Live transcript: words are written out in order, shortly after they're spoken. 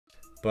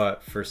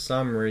but for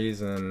some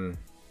reason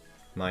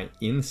my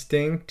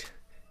instinct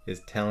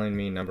is telling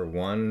me number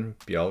 1,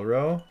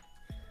 Byolro,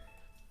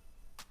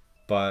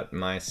 but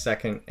my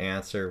second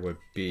answer would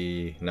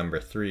be number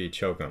 3,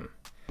 Chogum.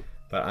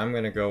 But I'm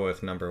gonna go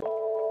with number 1.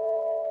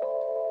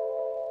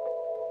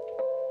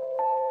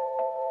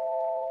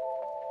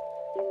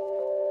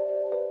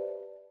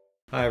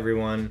 Hi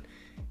everyone.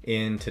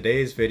 In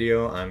today's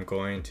video, I'm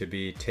going to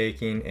be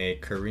taking a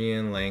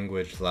Korean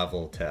language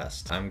level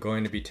test. I'm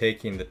going to be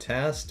taking the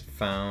test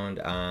found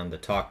on the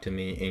Talk to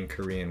Me in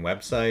Korean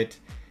website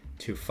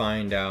to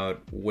find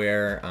out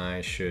where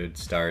I should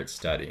start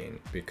studying,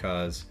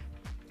 because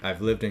I've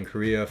lived in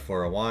Korea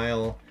for a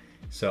while,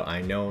 so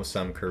I know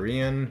some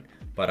Korean,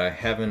 but I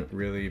haven't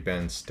really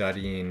been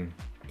studying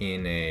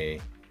in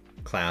a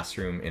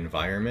classroom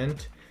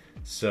environment.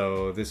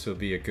 So this will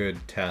be a good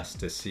test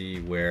to see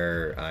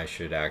where I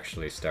should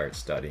actually start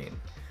studying.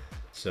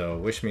 So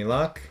wish me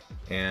luck,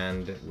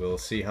 and we'll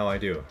see how I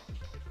do.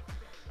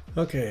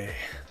 Okay,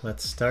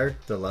 let's start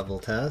the level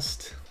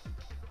test.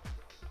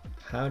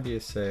 How do you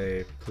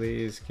say,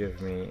 please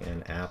give me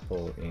an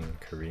apple in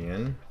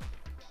Korean?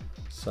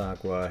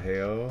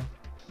 사과해요,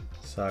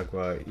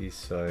 사과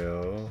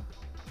있어요,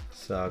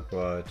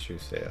 사과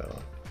주세요.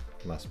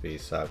 Must be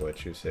사과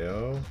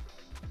주세요.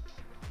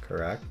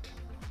 Correct.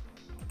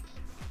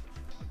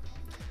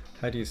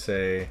 How do you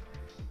say,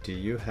 do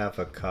you have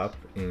a cup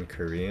in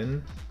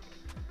Korean?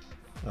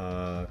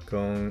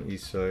 공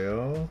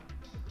있어요,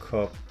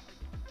 컵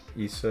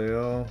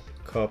있어요,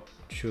 컵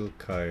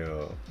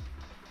줄까요?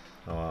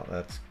 Oh,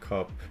 that's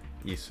컵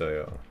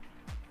있어요.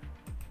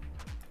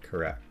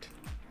 Correct.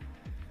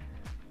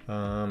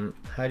 How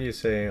do you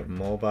say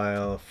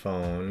mobile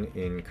phone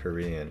in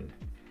Korean?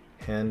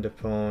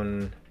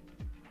 핸드폰,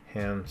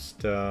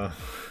 hamster,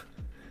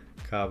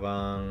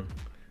 가방,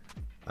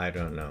 I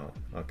don't know.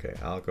 Okay,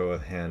 I'll go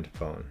with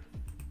handphone.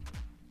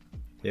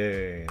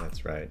 Yay,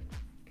 that's right.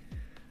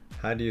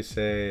 How do you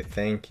say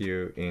thank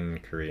you in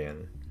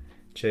Korean?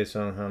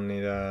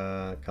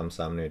 죄송합니다,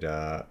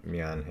 감사합니다,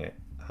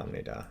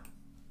 미안합니다.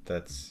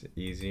 That's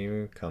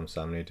easy,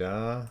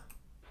 감사합니다.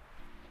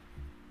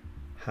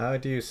 How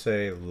do you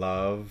say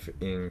love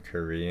in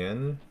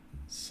Korean?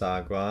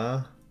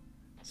 사과,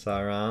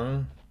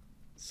 사랑,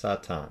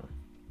 사탕.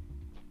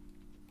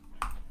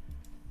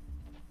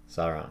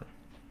 사랑.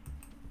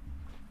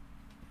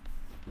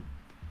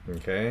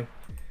 Okay.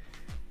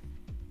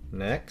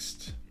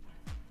 Next,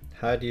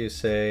 how do you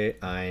say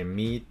I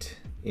meet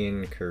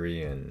in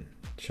Korean?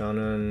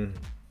 저는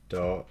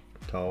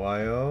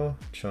더워요.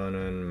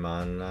 저는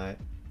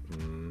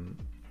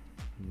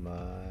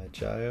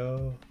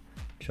맞아요.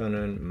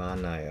 저는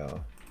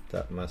많아요.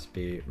 That must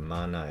be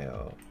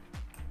많아요.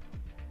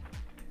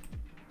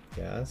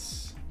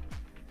 Yes.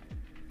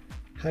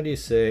 How do you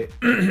say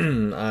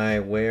I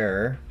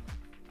wear?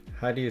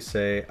 How do you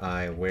say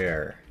I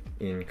wear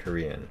in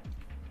Korean?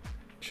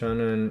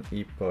 저는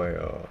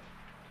이뻐요.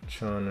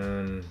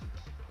 저는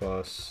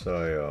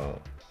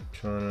벗어요.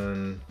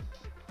 저는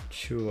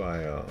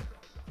추워요.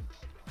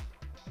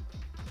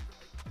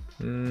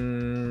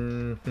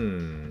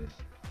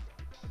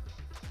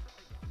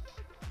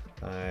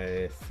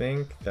 I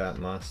think that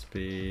must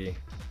be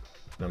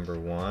number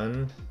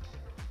 1.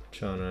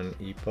 저는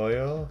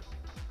이뻐요.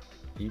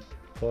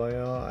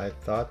 이뻐요. I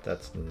thought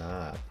that's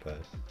not,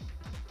 but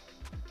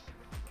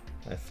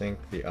I think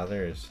the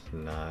other is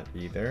not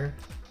either.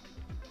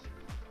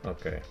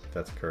 Okay,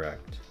 that's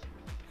correct.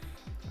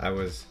 I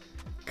was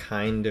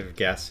kind of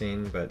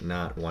guessing, but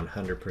not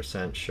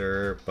 100%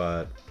 sure,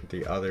 but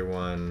the other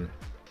one,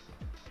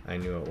 I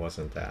knew it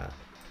wasn't that.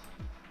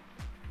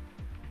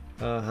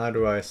 How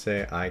do I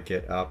say I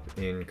get up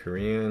in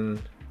Korean?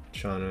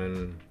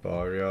 저는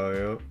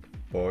버려요.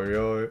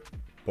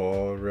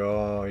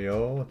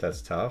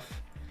 That's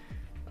tough.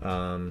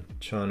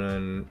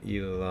 저는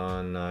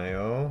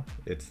일어나요.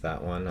 It's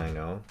that one, I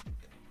know.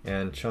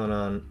 And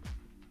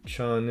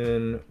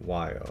저는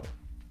와요.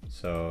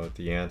 So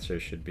the answer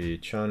should be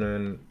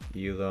저는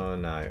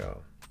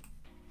일어나요.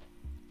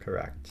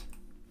 Correct.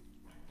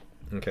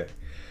 Okay.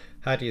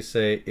 How do you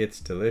say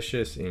it's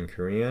delicious in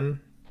Korean?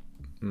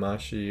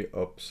 맛이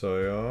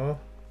없어요.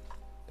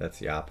 That's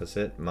the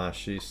opposite.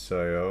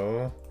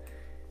 맛있어요.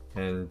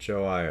 And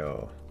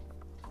좋아요.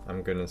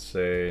 I'm gonna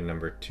say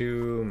number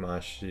 2,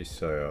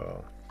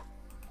 맛있어요.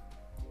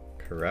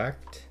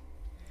 Correct.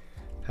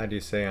 How do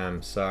you say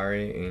I'm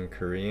sorry in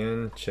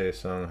Korean?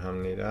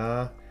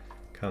 죄송합니다,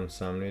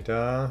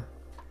 감사합니다,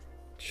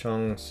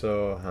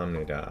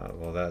 청소합니다.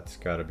 Well, that's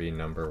gotta be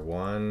number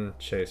 1,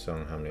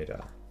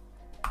 죄송합니다.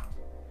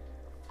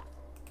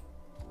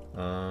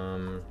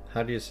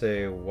 How do you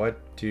say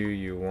what do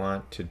you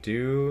want to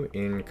do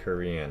in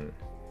Korean?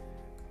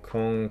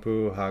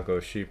 공부하고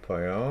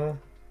싶어요.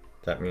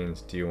 That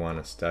means do you want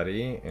to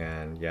study?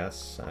 And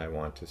yes, I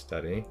want to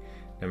study.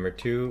 Number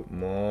 2,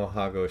 뭐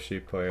하고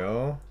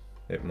싶어요?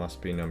 It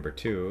must be number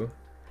 2.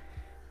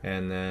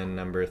 And then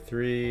number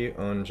 3,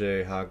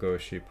 언제 하고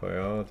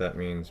싶어요? That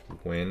means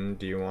when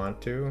do you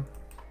want to?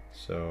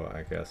 So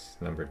I guess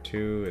number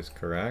 2 is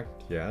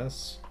correct,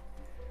 yes.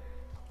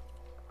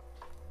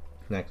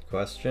 Next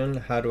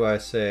question. How do I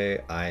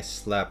say I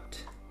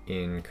slept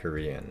in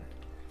Korean?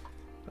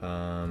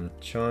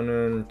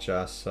 저는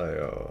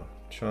잤어요.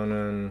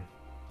 저는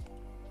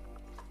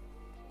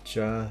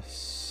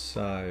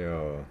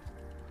잤어요.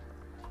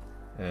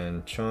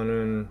 And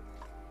저는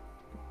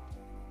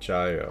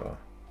자요.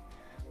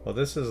 Well,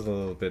 this is a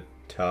little bit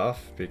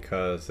tough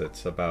because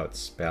it's about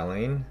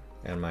spelling,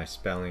 and my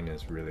spelling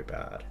is really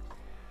bad.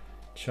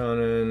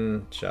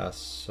 저는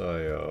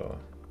잤어요.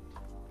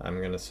 I'm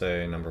gonna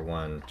say number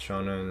one.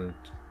 저는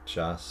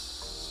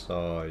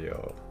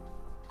잤어요.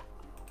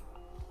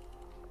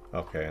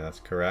 Okay, that's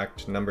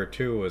correct. Number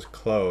two was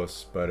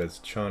close, but it's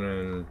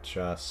저는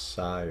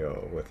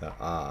잤어요 with a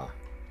ah.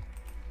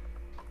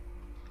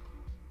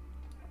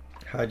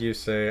 How do you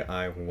say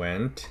I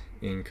went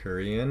in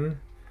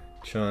Korean?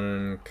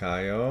 저는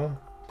가요.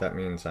 That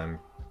means I'm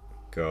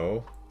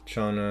go.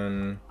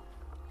 저는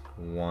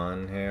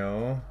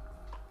원해요.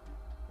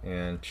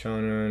 And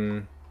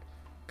저는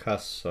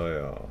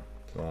갔어요.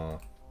 Well,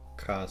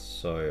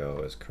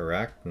 갔어요 is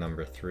correct.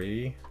 Number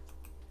three.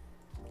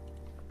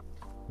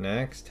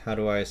 Next, how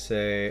do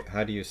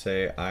you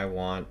say I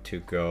want to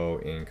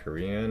go in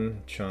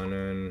Korean?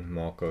 저는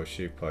먹고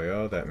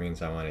싶어요. That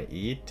means I want to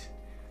eat.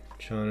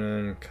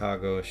 저는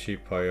가고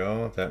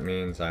싶어요. That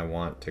means I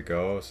want to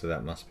go, so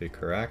that must be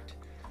correct.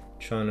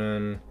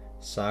 저는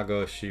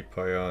사고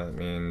싶어요. That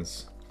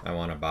means I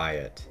want to buy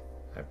it,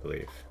 I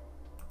believe.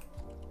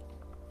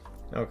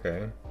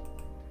 Okay.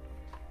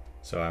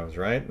 So I was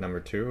right, number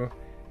two.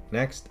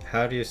 Next,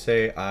 how do you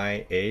say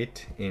I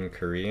ate in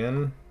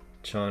Korean?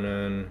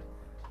 저는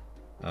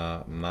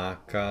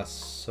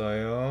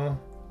먹었어요.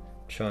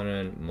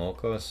 저는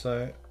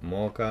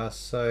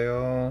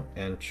먹었어요.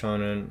 And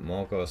저는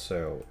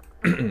먹었어요.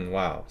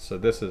 Wow, so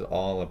this is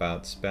all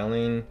about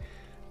spelling,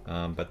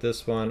 but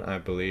this one I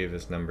believe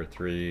is number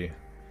three.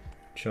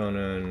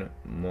 저는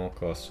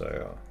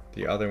먹었어요.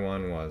 The other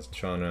one was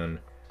저는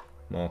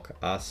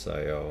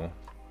먹었어요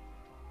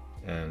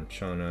and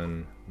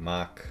저는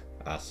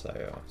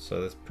먹었어요. So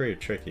that's pretty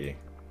tricky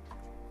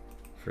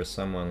for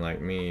someone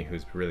like me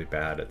who's really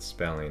bad at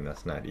spelling.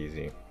 That's not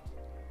easy.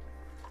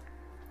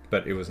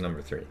 But it was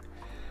number three.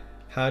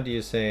 How do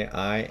you say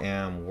I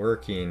am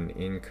working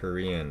in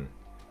Korean?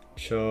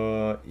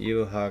 저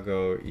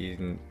일하고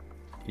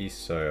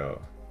있어요.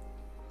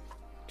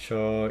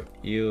 저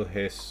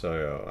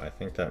일했어요. I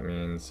think that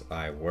means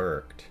I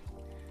worked.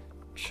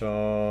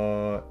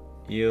 저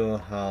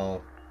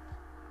일할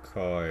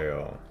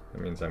거예요.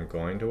 That means I'm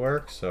going to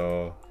work.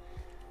 So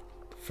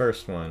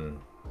first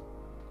one.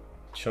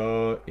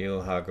 저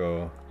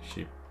일하고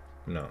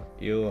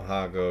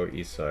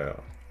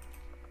있어요.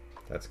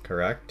 That's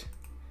correct.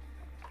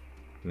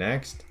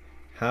 Next,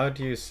 how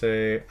do you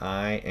say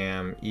I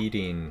am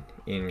eating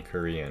in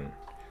Korean?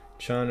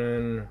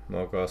 저는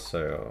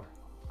먹었어요.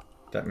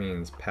 That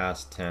means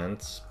past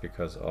tense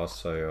because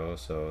없어요,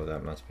 so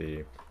that must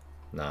be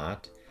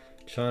not.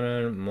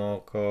 저는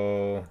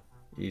먹고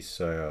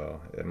있어요.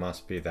 It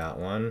must be that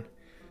one.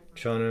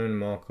 저는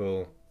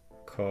먹을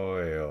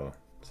거예요.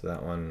 So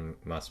that one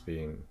must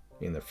be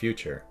in the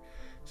future.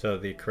 So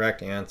the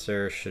correct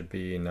answer should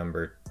be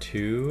number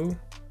two.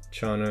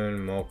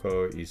 저는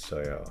먹고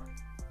있어요.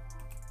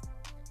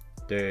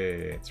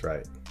 네, it's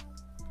right.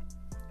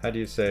 How do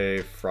you say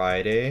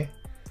Friday?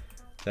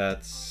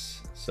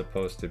 That's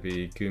supposed to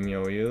be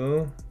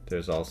금요일.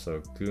 There's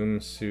also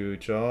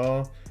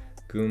금수저,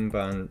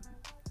 금반지.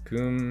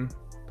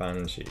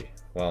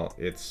 Well,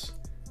 it's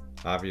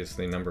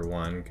obviously number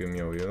one,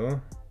 금요일.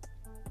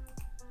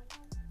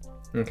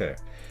 Okay.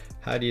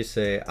 How do you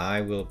say I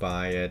will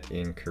buy it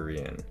in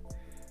Korean?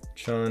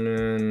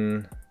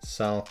 저는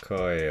살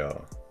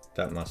거예요.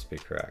 That must be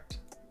correct.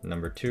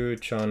 Number two,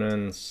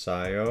 저는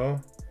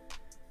사요.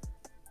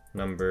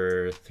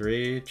 Number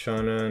three,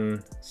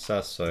 저는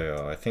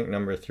샀어요. I think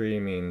number three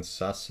means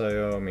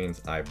샀어요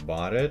means I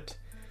bought it.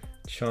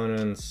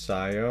 저는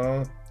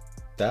사요.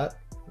 That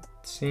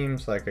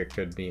seems like it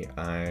could be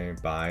I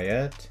buy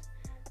it.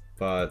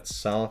 But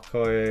살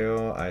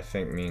거예요 I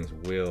think means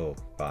will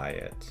buy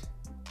it.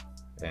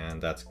 And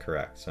that's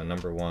correct. So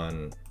number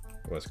one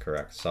was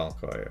correct. 살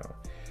거예요.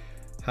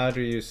 How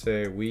do you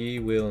say we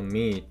will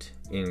meet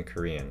in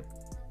Korean?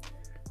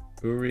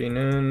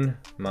 우리는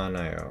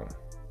만나요.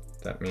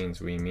 That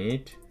means we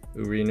meet.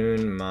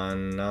 우리는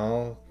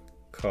만날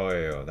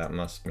거예요. That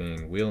must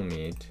mean we'll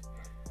meet.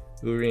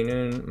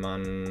 우리는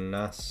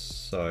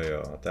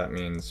만났어요. That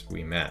means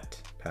we met.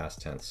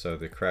 Past tense. So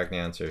the correct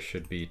answer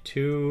should be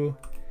two.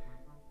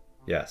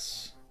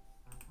 Yes.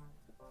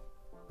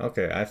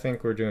 Okay, I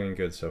think we're doing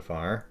good so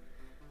far.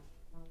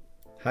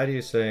 How do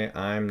you say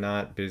I'm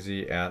not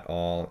busy at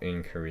all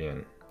in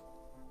Korean?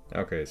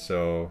 Okay,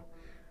 so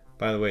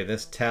by the way,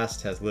 this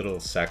test has little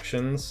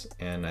sections,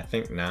 and I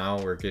think now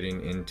we're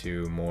getting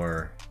into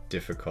more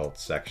difficult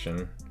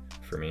section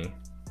for me.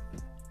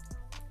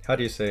 How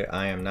do you say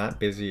I am not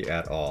busy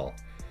at all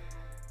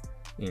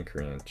in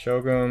Korean?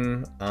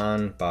 조금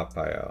안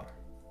바빠요.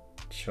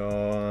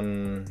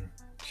 전혀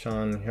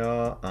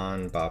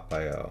안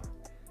바빠요.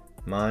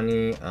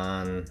 많이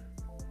안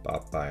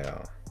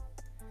바빠요.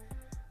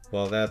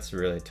 Well, that's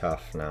really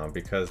tough now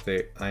because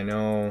I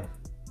know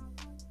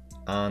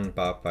안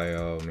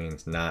바빠요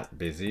means not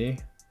busy,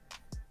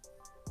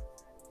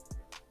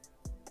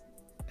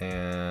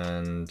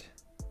 and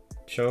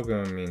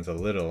조금 means a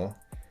little,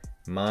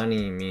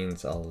 많이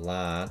means a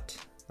lot.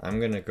 I'm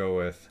gonna go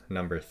with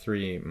number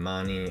 3,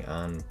 많이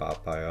안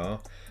바빠요.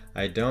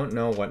 I don't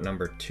know what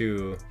number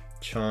 2,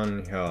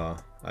 전혀,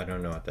 I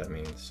don't know what that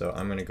means, so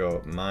I'm gonna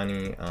go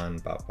많이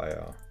안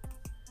바빠요.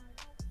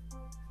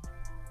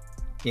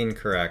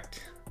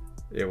 Incorrect.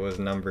 It was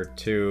number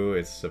 2.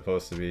 It's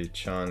supposed to be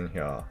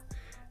전혀,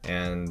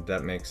 and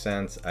that makes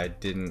sense. I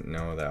didn't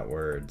know that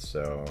word,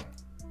 so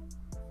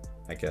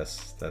I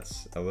guess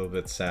that's a little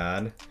bit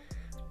sad,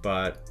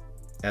 but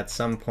at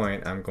some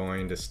point I'm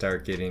going to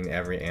start getting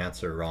every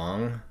answer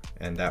wrong,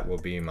 and that will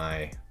be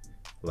my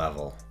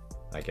level,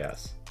 I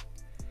guess.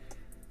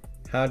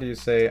 How do you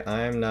say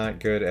I'm not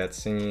good at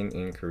singing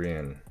in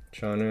Korean?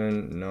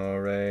 저는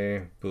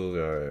노래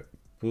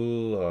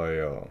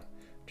불러요.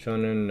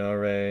 저는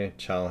노래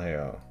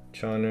잘해요.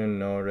 저는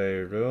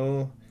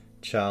노래를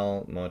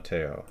잘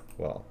못해요.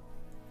 Well,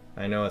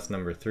 I know it's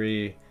number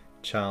 3.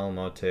 잘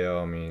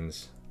못해요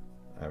means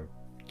I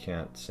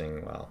can't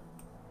sing well.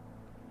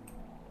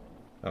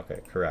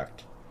 Okay,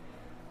 correct.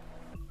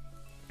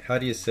 How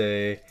do you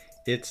say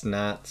it's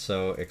not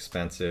so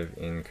expensive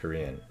in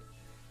Korean?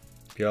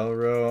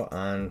 별로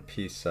안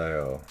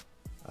비싸요.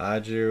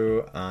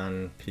 아주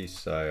안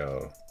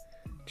비싸요.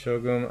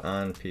 조금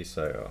안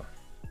비싸요.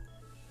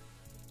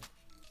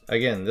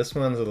 Again, this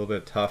one's a little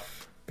bit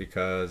tough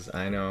because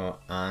I know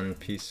안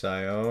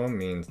비싸요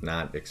means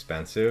not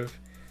expensive.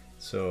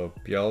 So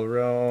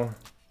별로,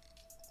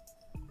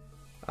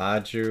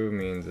 아주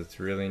means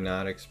it's really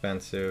not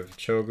expensive.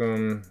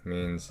 조금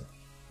means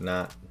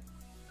not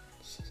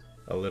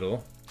a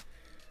little.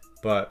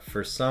 But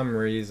for some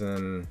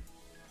reason,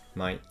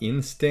 my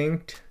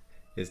instinct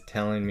is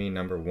telling me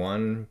number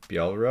 1,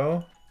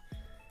 별로.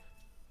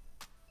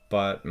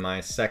 But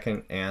my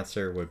second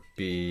answer would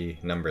be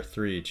number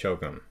 3,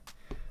 조금.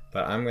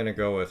 But I'm gonna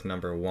go with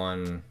number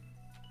 1,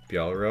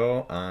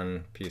 별로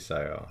안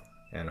비싸요.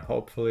 And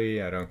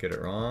hopefully I don't get it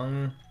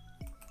wrong.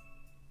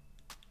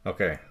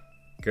 Okay,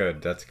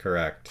 good, that's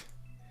correct.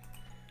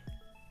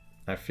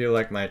 I feel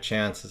like my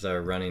chances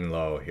are running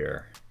low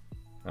here.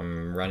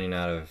 I'm running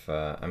out of,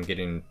 I'm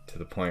getting to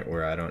the point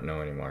where I don't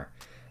know anymore.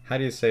 How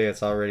do you say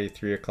it's already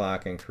 3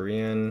 o'clock in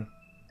Korean?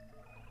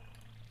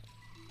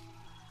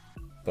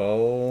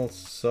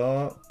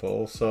 벌써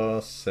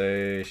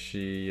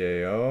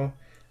 3시예요.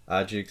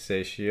 아직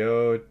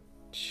 3시요.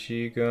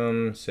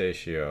 지금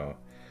 3시요.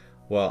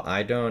 Well,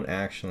 I don't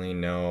actually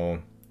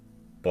know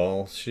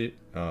벌써,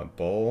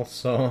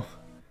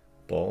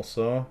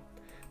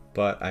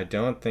 but I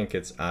don't think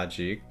it's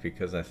아직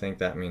because I think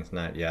that means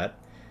not yet.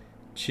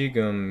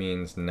 지금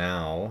means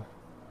now.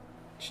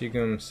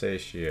 지금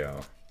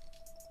 3시요.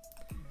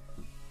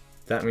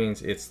 That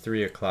means it's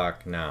 3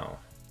 o'clock now.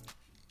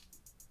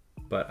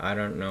 But I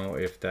don't know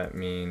if that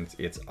means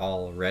it's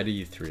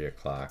already 3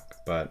 o'clock,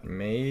 but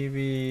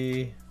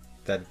maybe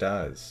that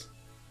does.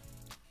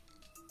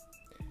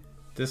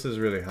 This is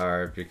really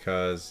hard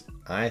because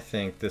I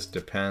think this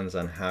depends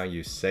on how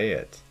you say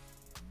it.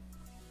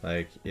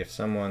 Like if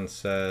someone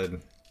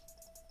said,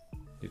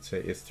 you'd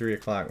say it's 3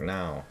 o'clock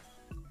now.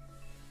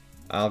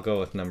 I'll go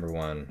with number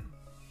 1.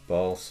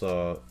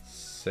 벌써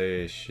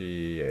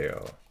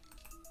 3시예요.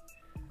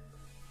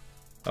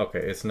 Okay,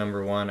 it's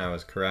number 1, I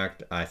was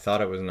correct. I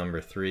thought it was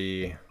number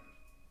 3,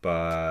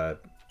 but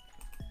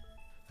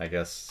I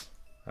guess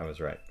I was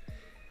right.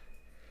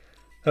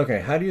 Okay,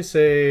 how do you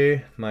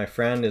say my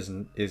friend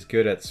is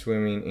good at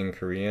swimming in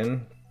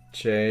Korean?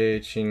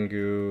 제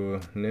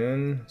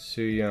친구는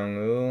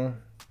수영을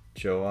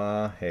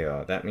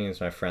좋아해요. That means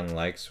my friend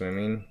likes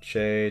swimming.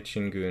 제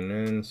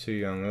친구는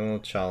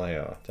수영을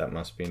잘해요. That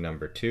must be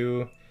number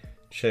 2.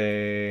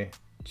 제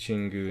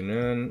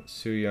친구는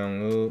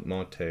수영을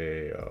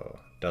못해요.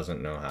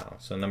 Doesn't know how.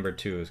 So number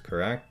 2 is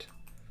correct.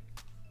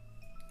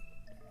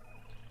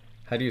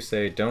 How do you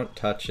say don't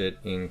touch it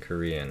in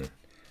Korean?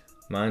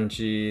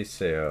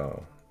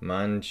 만지세요.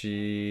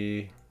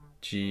 만지지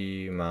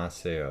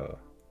마세요.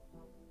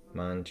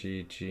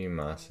 만지지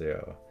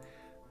마세요.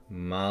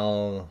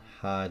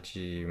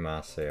 말하지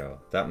마세요.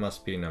 That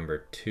must be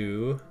number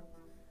 2.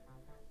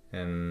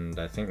 And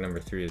I think number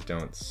 3 is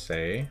don't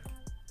say.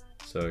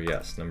 So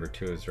yes, number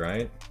 2 is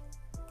right.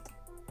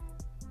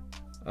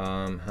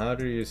 How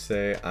do you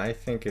say I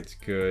think it's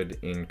good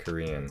in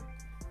Korean?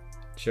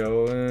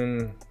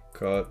 좋은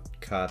것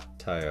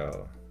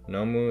같아요.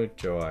 너무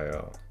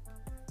좋아요.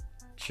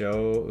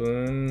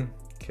 좋은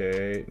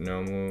게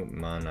너무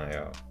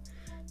많아요.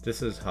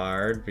 This is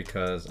hard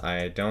because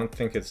I don't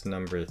think it's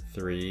number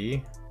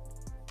 3.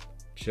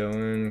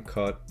 좋은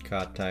것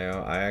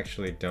같아요. I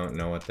actually don't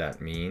know what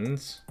that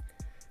means.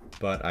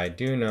 But I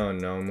do know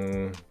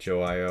너무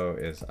좋아요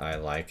is I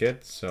like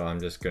it, so I'm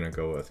just gonna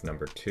go with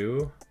number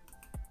 2.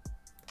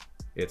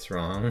 It's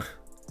wrong.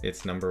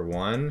 It's number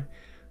 1.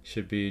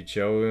 Should be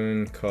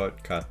좋은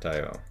것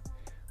같아요,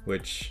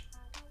 which,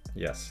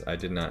 yes, I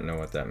did not know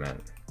what that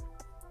meant.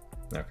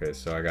 Okay,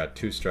 so I got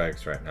 2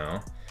 strikes right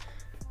now.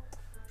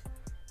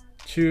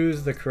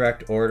 Choose the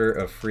correct order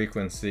of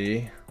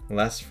frequency.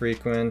 Less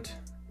frequent,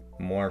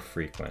 more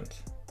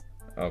frequent.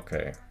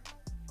 Okay.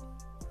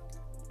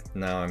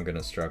 Now I'm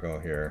gonna struggle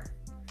here.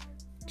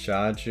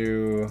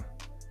 자주,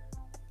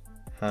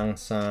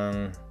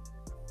 항상,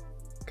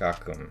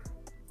 가끔.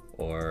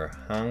 Or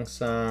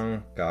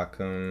항상,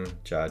 가끔,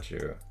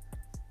 자주.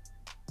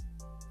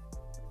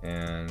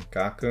 And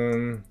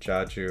가끔,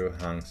 자주,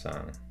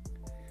 항상.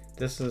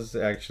 This is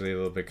actually a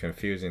little bit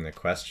confusing, the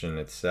question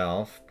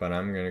itself, but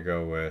I'm gonna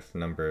go with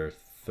number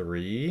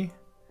 3.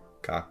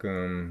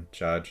 가끔,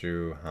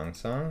 자주,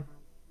 항상.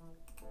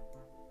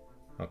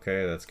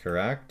 Okay, that's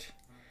correct.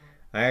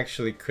 I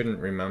actually couldn't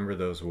remember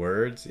those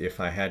words if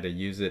I had to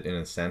use it in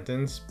a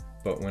sentence,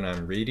 but when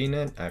I'm reading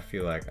it, I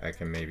feel like I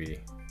can maybe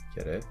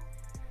get it.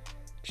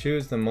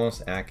 Choose the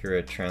most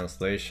accurate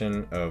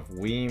translation of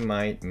 "We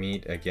might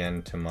meet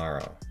again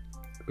tomorrow."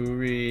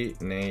 우리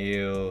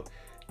내일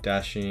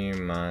다시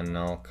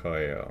만날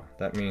거예요.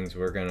 That means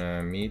we're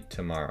gonna meet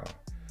tomorrow.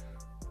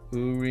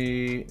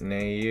 우리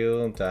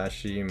내일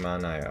다시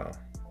만나요.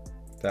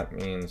 That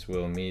means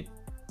we'll meet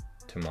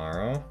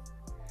tomorrow.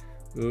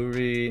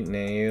 우리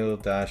내일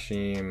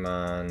다시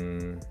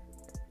만날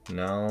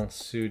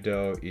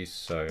수도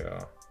있어요.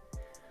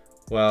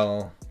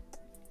 Well,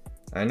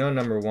 I know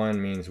number 1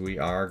 means we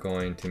are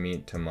going to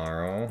meet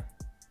tomorrow.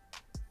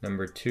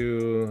 Number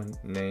 2,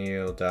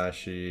 내일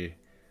다시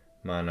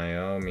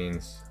만나요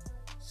means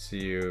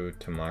see you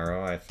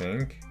tomorrow, I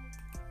think.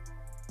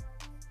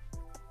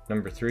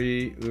 Number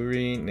 3,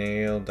 우리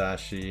내일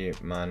다시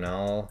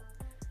만날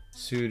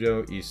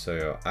수도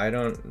있어요. I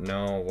don't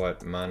know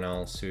what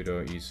만날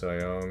수도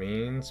있어요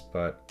means,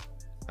 but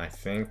I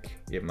think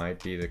it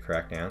might be the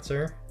correct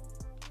answer.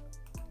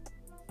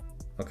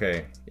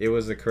 Okay, it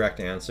was the correct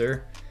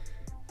answer,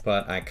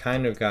 but I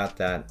kind of got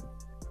that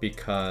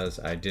because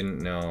I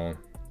didn't know.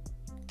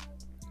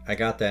 I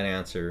got that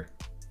answer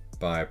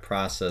by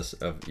process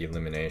of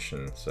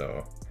elimination,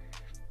 so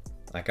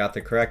I got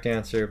the correct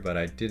answer, but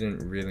I didn't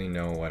really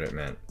know what it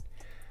meant.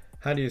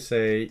 How do you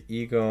say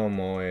이거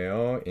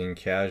뭐예요 in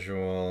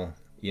casual,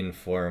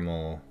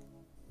 informal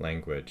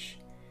language?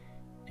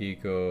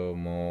 이거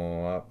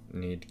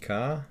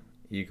뭐합니까?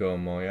 이거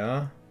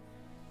뭐야?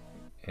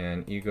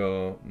 And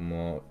이거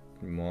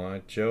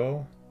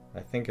뭐죠?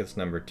 I think it's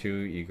number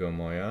 2, 이거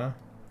뭐야?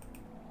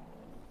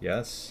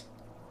 Yes.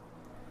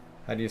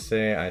 How do you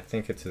say I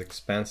think it's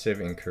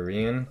expensive in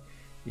Korean?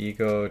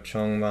 이거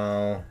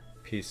정말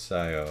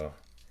비싸요.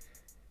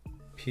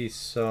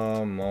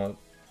 비싸 못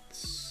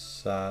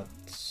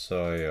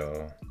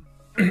샀어요.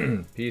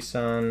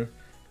 비싼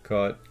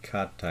것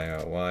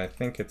같아요. Well, I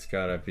think it's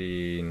gotta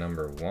be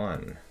number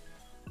 1.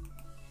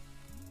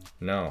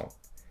 No.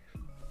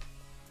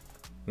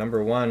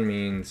 Number 1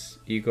 means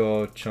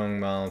이거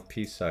정말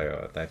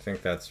비싸요. I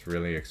think that's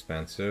really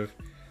expensive.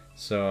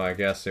 So I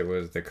guess it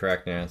was the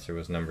correct answer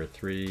was number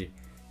 3.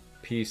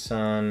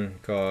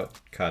 비싼 것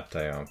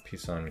같아요.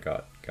 비싼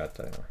것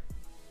같아요.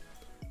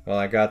 Well,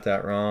 I got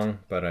that wrong,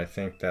 but I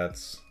think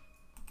that's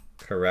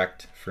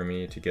correct for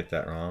me to get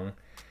that wrong.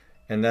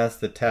 And that's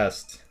the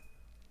test.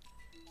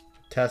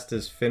 Test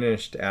is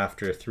finished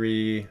after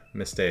 3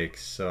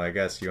 mistakes, so I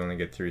guess you only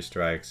get 3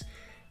 strikes.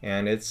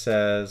 And it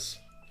says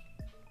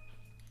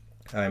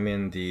I'm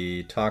in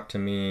the Talk to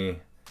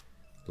Me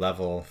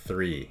level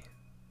 3.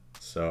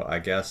 So I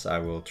guess I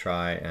will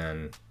try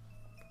and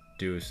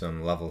do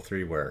some level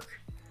 3 work.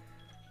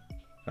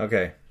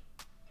 Okay.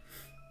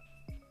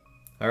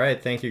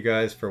 Alright, thank you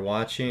guys for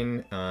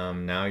watching.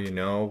 Now you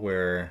know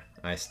where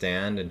I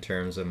stand in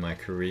terms of my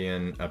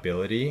Korean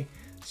ability.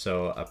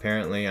 So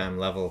apparently I'm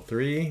level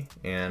 3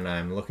 and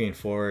I'm looking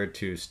forward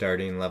to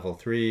starting level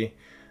 3.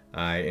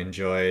 I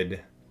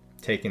enjoyed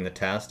taking the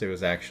test. It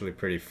was actually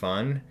pretty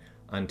fun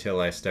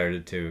until I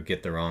started to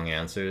get the wrong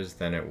answers.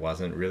 Then it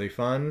wasn't really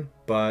fun,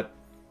 but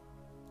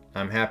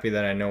I'm happy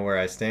that I know where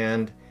I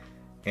stand,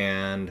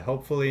 and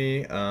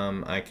hopefully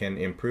I can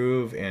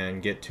improve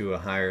and get to a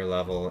higher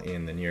level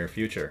in the near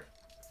future.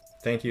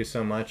 Thank you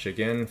so much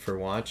again for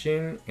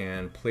watching,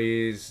 and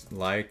please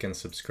like and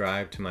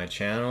subscribe to my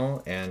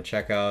channel and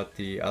check out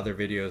the other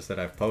videos that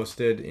I've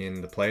posted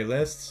in the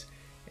playlists,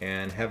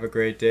 and have a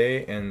great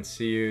day and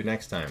see you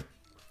next time.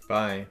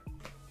 Bye.